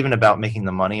 it's not even about making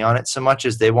the money on it so much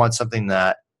as they want something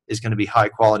that is going to be high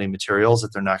quality materials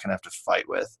that they're not going to have to fight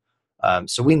with.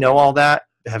 So we know all that.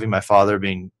 having my father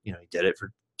being, he did it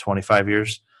for 25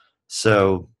 years.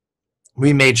 So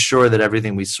we made sure that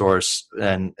everything we source,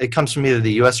 and it comes from either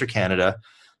the US or Canada,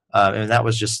 and that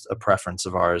was just a preference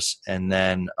of ours. And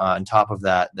then on top of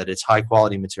that, that it's high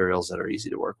quality materials that are easy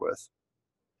to work with.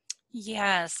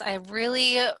 Yes, I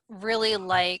really, really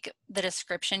like the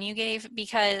description you gave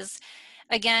because,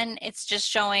 again, it's just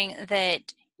showing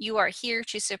that you are here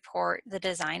to support the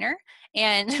designer.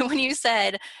 And when you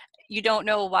said you don't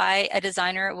know why a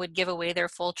designer would give away their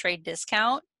full trade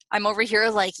discount, I'm over here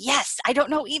like, yes, I don't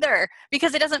know either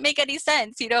because it doesn't make any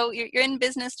sense. You're in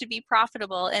business to be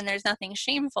profitable, and there's nothing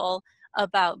shameful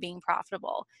about being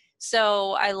profitable.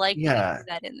 So I like that you Yeah. threw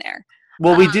that in there.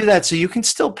 Well, we do that so you can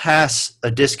still pass a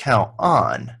discount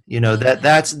on. And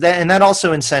that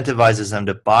also incentivizes them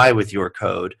to buy with your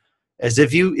code. As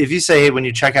if you say, hey, when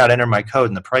you check out, enter my code,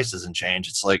 and the price doesn't change,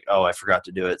 it's like, oh, I forgot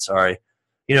to do it. Sorry.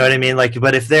 You know what I Mhm. mean? Like,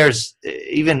 but if there's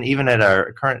even at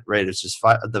our current rate, it's just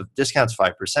the discount's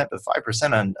 5%, but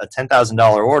 5% on a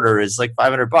 $10,000 order is like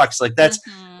 $500. Like that's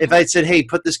if Mhm. I said, hey,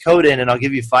 put this code in and I'll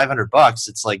give you $500,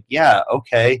 it's like, yeah,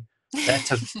 okay,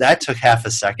 that took half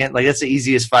a second. Like that's the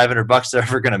easiest $500 they're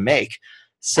ever going to make.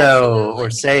 So or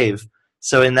Absolutely. save.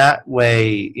 So in that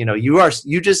way,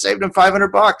 you just saved them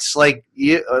 $500. Like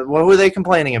what were they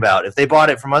complaining about? If they bought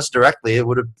it from us directly,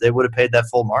 they would have paid that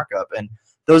full markup. And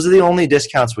those are the only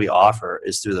discounts we offer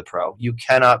is through the pro. You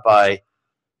cannot buy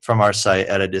from our site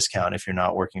at a discount if you're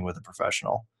not working with a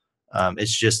professional.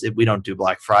 It's just we don't do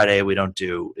Black Friday. We don't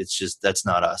do. It's just that's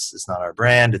not us. It's not our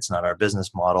brand. It's not our business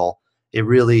model. It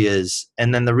really is.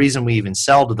 And then the reason we even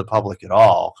sell to the public at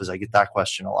all, because I get that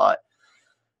question a lot,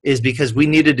 is because we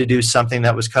needed to do something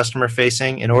that was customer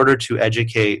facing in order to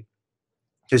educate.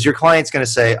 Because your client's going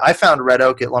to say, I found red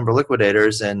oak at Lumber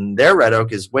Liquidators, and their red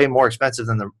oak is way more expensive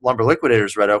than the Lumber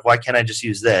Liquidators red oak. Why can't I just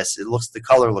use this? The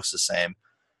color looks the same.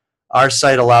 Our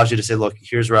site allows you to say, look,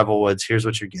 here's Revel Woods, here's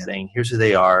what you're getting, here's who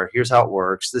they are, here's how it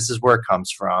works, this is where it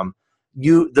comes from.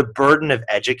 The burden of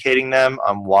educating them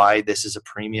on why this is a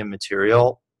premium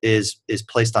material is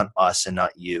placed on us and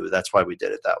not you. That's why we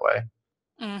did it that way.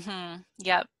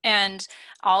 Yep. And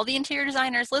all the interior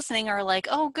designers listening are like,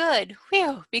 oh, good.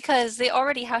 Whew. Because they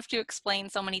already have to explain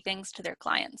so many things to their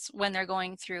clients when they're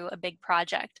going through a big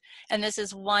project. And this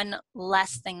is one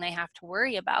less thing they have to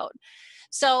worry about.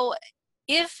 So,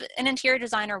 if an interior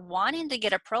designer wanted to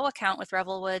get a pro account with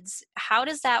Revel Woods, how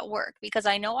does that work? Because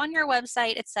I know on your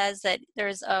website it says that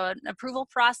there's an approval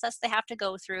process they have to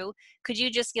go through. Could you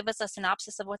just give us a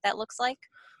synopsis of what that looks like?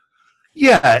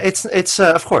 Yeah, it's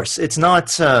of course it's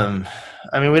not. I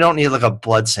mean, we don't need like a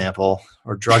blood sample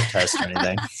or drug test or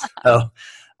anything. So,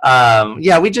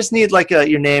 yeah, we just need like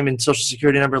your name and social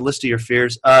security number, list of your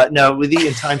fears. No, with the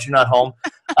in times you're not home.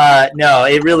 No,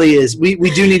 it really is. We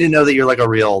do need to know that you're like a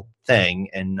real thing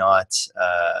and not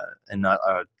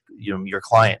your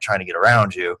client trying to get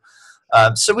around you.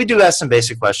 So we do ask some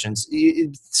basic questions,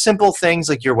 simple things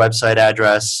like your website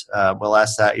address. We'll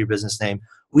ask that, your business name.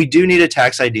 We do need a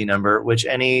tax ID number, which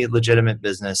any legitimate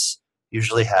business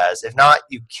usually has. If not,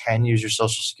 you can use your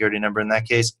social security number in that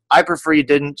case. I prefer you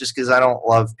didn't, just because I don't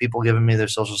love people giving me their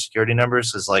social security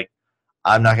numbers, because like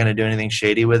I'm not going to do anything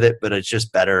shady with it, but it's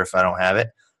just better if I don't have it.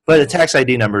 But a Mhm. tax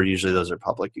ID number, usually those are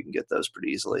public. You can get those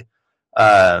pretty easily.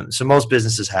 So most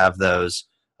businesses have those.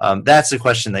 That's the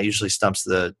question that usually stumps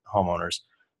the homeowners.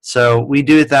 So we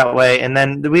do it that way. And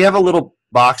then we have a little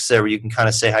box there where you can kind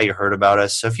of say how you heard about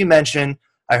us. So if you mention,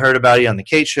 I heard about you on the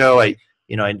Kate Show,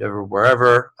 or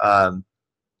wherever,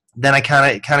 then it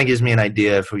kind of gives me an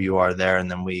idea of who you are there.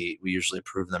 And then we usually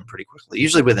approve them pretty quickly,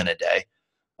 usually within a day.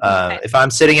 Okay. If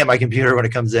I'm sitting at my computer when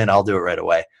it comes in, I'll do it right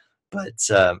away. But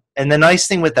and the nice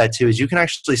thing with that too is you can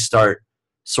actually start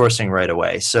sourcing right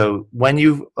away. So when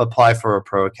you apply for a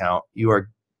pro account, you are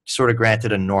sort of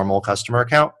granted a normal customer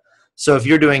account. So if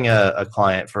you're doing a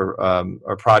client for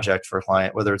or project for a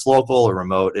client, whether it's local or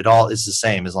remote, it all is the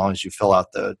same as long as you fill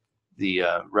out the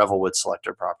Revelwood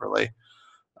selector properly.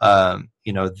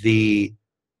 The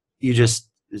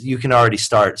you can already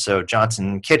start. So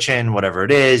Johnson Kitchen, whatever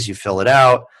it is, you fill it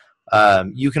out.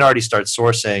 You can already start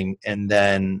sourcing, and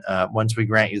then once we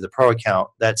grant you the pro account,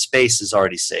 that space is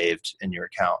already saved in your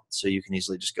account, so you can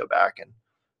easily just go back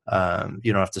and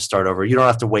you don't have to start over. You don't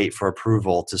have to wait for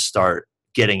approval to start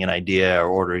getting an idea or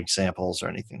ordering samples or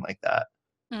anything like that.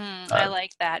 I Uh,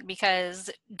 like that because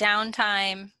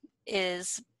downtime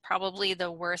is probably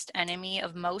the worst enemy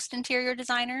of most interior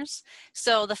designers.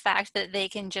 So the fact that they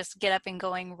can just get up and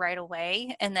going right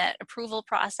away and that approval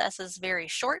process is very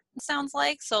short, it sounds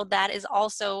like. So that is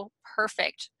also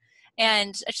perfect.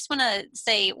 And I just want to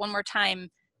say one more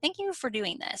time Thank you for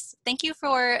doing this. Thank you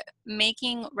for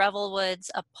making Revel Woods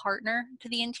a partner to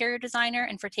the interior designer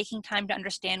and for taking time to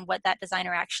understand what that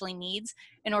designer actually needs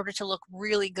in order to look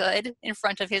really good in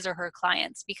front of his or her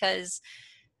clients, because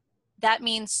that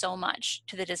means so much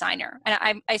to the designer.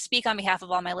 And I speak on behalf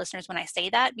of all my listeners when I say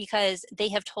that, because they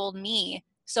have told me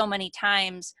so many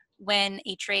times when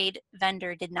a trade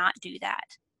vendor did not do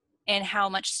that and how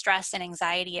much stress and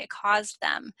anxiety it caused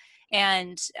them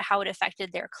and how it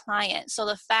affected their client. So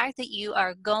the fact that you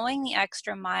are going the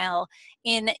extra mile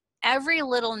in every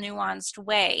little nuanced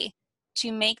way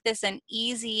to make this an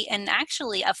easy and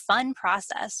actually a fun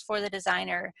process for the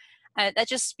designer, that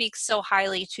just speaks so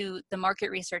highly to the market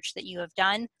research that you have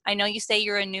done. I know you say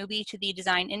you're a newbie to the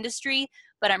design industry,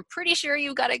 but I'm pretty sure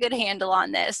you've got a good handle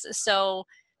on this. So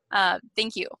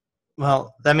thank you.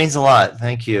 Well, that means a lot.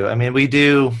 Thank you. I mean, we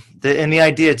do, and the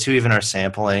idea too, even our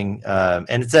sampling,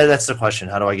 and that's the question: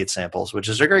 how do I get samples? Which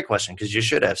is a great question, because you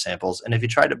should have samples. And if you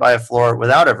tried to buy a floor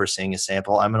without ever seeing a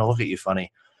sample, I'm going to look at you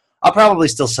funny. I'll probably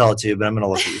still sell it to you, but I'm going to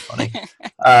look at you funny,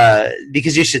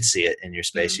 because you should see it in your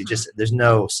space. You just, there's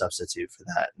no substitute for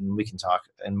that, and we can talk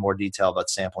in more detail about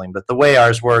sampling. But the way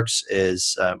ours works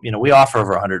is, we offer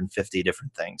over 150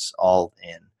 different things all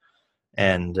in.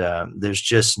 And there's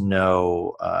just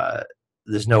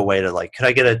there's no way to, like, could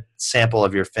I get a sample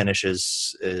of your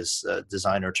finishes is a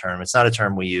designer term. It's not a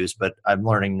term we use, but I'm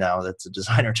learning now that's a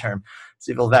designer term.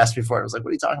 So people have asked before, I was like,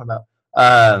 what are you talking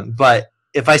about? But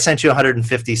if I sent you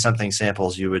 150 something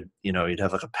samples, you would, you'd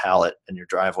have like a pallet in your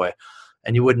driveway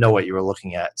and you wouldn't know what you were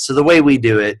looking at. So the way we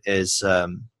do it is,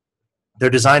 they're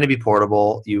designed to be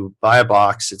portable. You buy a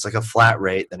box. It's like a flat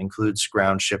rate that includes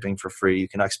ground shipping for free. You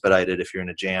can expedite it if you're in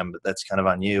a jam, but that's kind of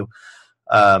on you.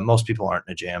 Most people aren't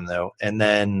in a jam, though. And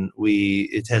then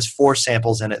it has 4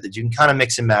 samples in it that you can kind of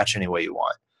mix and match any way you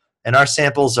want. And our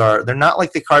samples they're not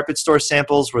like the carpet store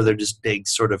samples where they're just big,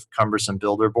 sort of cumbersome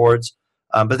builder boards,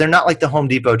 but they're not like the Home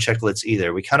Depot chiclets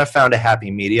either. We kind of found a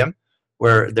happy medium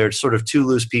where they're sort of 2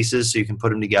 loose pieces, so you can put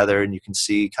them together and you can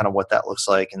see kind of what that looks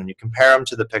like. And then you compare them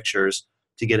to the pictures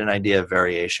to get an idea of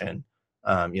variation,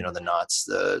 the knots,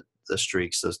 the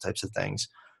streaks, those types of things.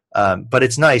 But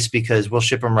it's nice because we'll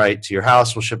ship them right to your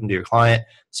house. We'll ship them to your client.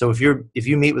 So if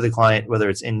you meet with a client, whether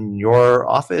it's in your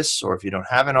office or if you don't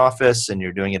have an office and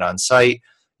you're doing it on site,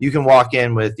 you can walk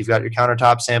in you've got your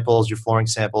countertop samples, your flooring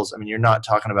samples. I mean, you're not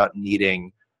talking about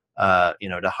needing, to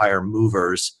hire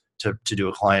movers to do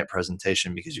a client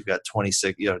presentation because you've got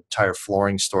 26, entire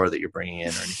flooring store that you're bringing in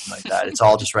or anything like that. It's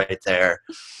all just right there.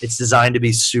 It's designed to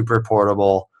be super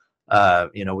portable.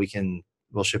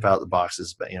 We'll ship out the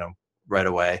boxes, but right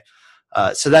away.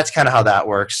 So that's kind of how that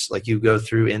works. Like, you go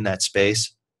through in that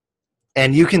space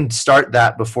and you can start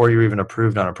that before you're even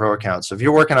approved on a pro account. So if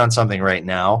you're working on something right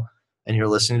now and you're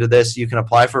listening to this, you can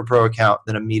apply for a pro account,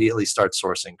 then immediately start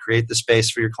sourcing, create the space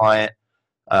for your client,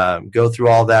 go through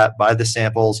all that, buy the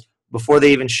samples before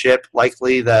they even ship.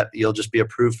 Likely that you'll just be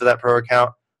approved for that pro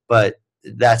account, but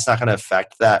that's not going to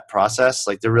affect that process.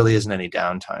 Like, there really isn't any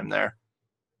downtime there.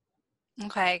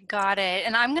 Okay, got it.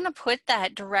 And I'm going to put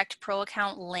that direct pro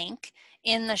account link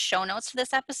in the show notes to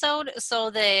this episode so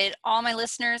that all my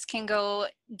listeners can go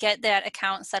get that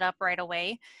account set up right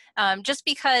away. Just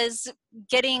because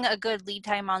getting a good lead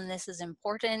time on this is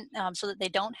important, so that they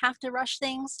don't have to rush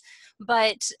things.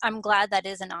 But I'm glad that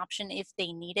is an option if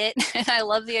they need it. And I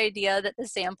love the idea that the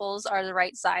samples are the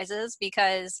right sizes,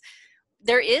 because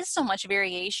there is so much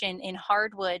variation in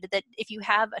hardwood that if you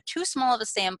have too small of a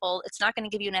sample, it's not going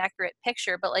to give you an accurate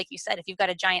picture. But like you said, if you've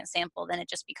got a giant sample, then it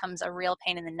just becomes a real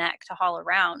pain in the neck to haul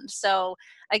around. So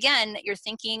again, you're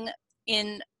thinking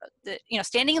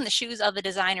standing in the shoes of the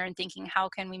designer and thinking, how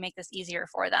can we make this easier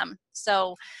for them?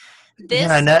 So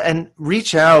and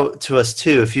reach out to us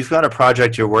too if you've got a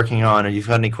project you're working on or you've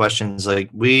got any questions. Like,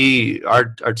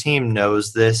 our team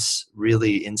knows this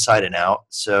really inside and out.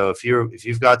 So if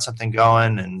you've got something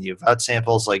going and you've got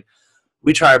samples, like,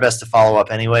 we try our best to follow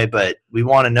up anyway, but we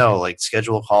want to know, like,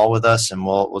 schedule a call with us and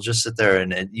we'll just sit there,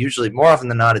 and usually more often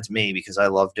than not it's me, because I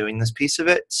love doing this piece of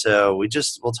it. So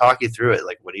we'll talk you through it.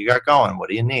 Like, what do you got going? What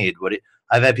do you need?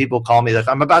 I've had people call me like,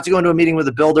 I'm about to go into a meeting with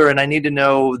a builder and I need to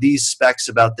know these specs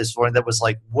about this flooring that was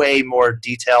like way more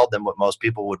detailed than what most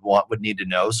people would need to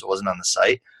know. So it wasn't on the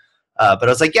site. But I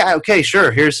was like, yeah, okay,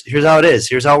 sure. Here's how it is.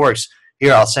 Here's how it works.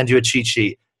 Here, I'll send you a cheat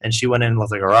sheet. And she went in and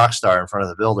looked like a rock star in front of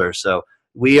the builder. So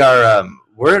we are,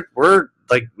 we're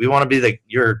like, we want to be like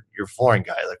your flooring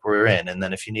guy, like we're in. And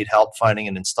then if you need help finding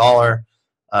an installer,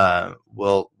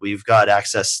 we've got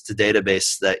access to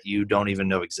database that you don't even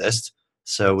know exist.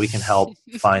 So we can help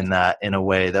find that in a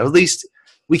way that, at least,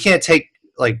 we can't take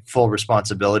like full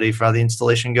responsibility for how the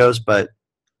installation goes, but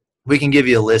we can give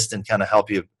you a list and kind of help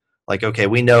you. Like, okay,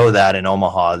 we know that in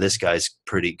Omaha, this guy's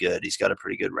pretty good. He's got a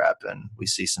pretty good rep, and we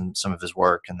see some of his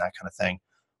work and that kind of thing.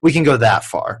 We can go that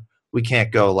far. We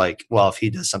can't go like, well, if he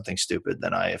does something stupid,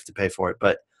 then I have to pay for it.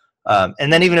 But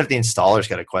and then even if the installer's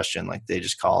got a question, like they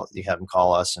just you have them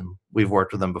call us, and we've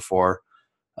worked with them before.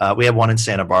 We have one in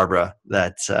Santa Barbara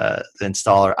that the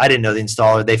installer. I didn't know the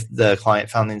installer. The client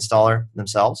found the installer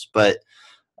themselves, but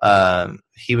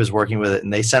he was working with it,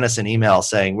 and they sent us an email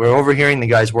saying, we're overhearing the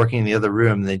guys working in the other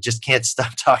room, and they just can't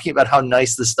stop talking about how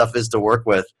nice this stuff is to work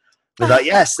with. We thought,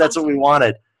 yes, that's what we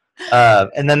wanted.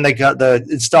 And then the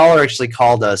installer actually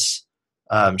called us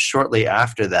shortly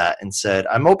after that and said,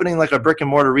 I'm opening like a brick and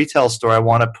mortar retail store. I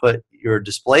want to put your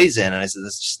displays in. And I said,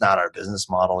 that's just not our business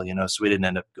model, so we didn't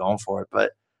end up going for it.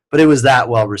 But it was that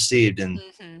well received. And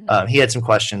he had some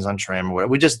questions on trim or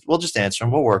whatever. We'll just answer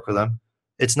them. We'll work with them.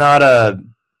 It's not a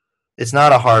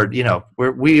hard,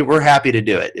 we're happy to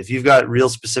do it. If you've got real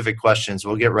specific questions,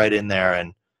 we'll get right in there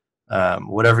and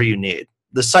whatever you need.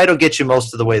 The site will get you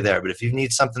most of the way there, but if you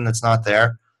need something that's not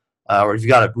there, or if you've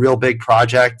got a real big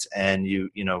project and you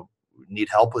need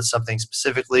help with something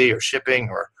specifically or shipping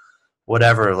or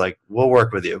whatever, like we'll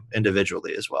work with you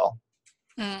individually as well.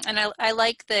 And I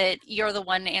like that you're the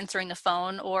one answering the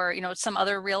phone or, some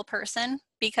other real person,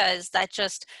 because that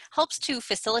just helps to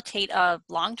facilitate a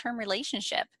long-term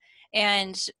relationship.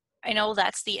 And I know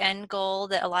that's the end goal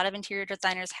that a lot of interior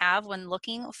designers have when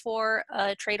looking for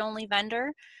a trade-only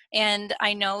vendor. And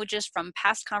I know just from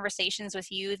past conversations with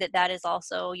you that is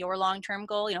also your long-term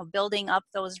goal, building up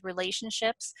those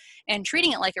relationships and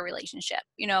treating it like a relationship,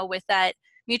 with that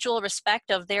mutual respect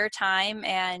of their time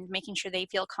and making sure they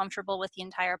feel comfortable with the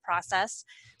entire process.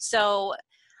 So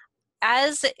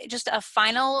as just a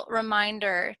final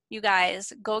reminder, you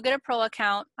guys, go get a pro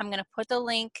account. I'm going to put the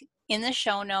link in the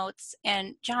show notes.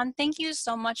 And John, thank you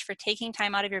so much for taking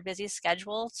time out of your busy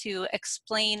schedule to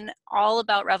explain all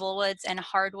about Revelwoods and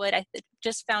hardwood. I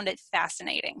just found it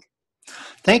fascinating.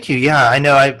 Thank you. Yeah, I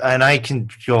know. I can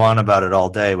go on about it all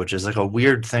day, which is like a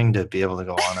weird thing to be able to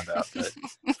go on about. But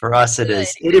for us, it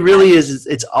is. It really is.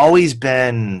 It's always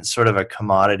been sort of a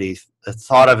commodity,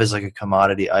 thought of as like a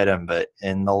commodity item. But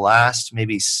in the last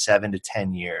maybe 7 to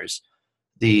 10 years,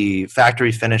 the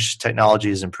factory finish technology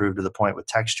has improved to the point with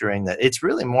texturing that it's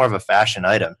really more of a fashion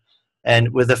item.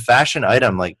 And with a fashion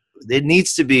item, like it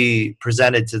needs to be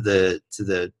presented to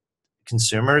the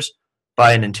consumers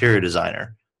by an interior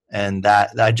designer. And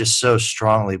that I just so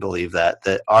strongly believe that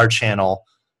our channel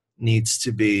needs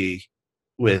to be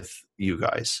with you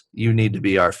guys. You need to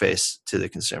be our face to the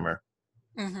consumer.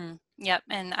 Mm-hmm. Yep.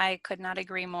 And I could not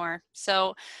agree more.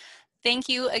 So thank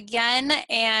you again.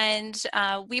 And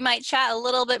we might chat a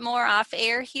little bit more off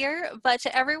air here, but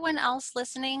to everyone else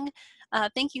listening,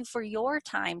 thank you for your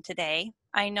time today.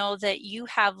 I know that you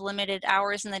have limited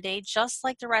hours in the day, just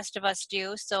like the rest of us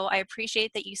do. So I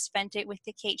appreciate that you spent it with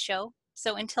the Kate Show.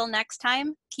 So until next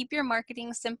time, keep your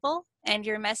marketing simple and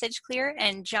your message clear.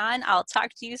 And John, I'll talk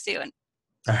to you soon.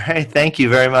 All right. Thank you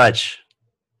very much.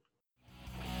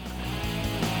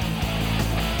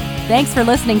 Thanks for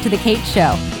listening to The Kate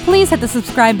Show. Please hit the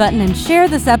subscribe button and share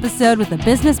this episode with a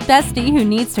business bestie who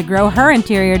needs to grow her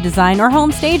interior design or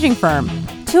home staging firm.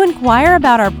 To inquire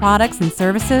about our products and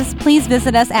services, please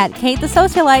visit us at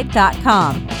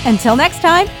katethesocialite.com. Until next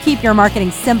time, keep your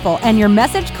marketing simple and your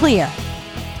message clear.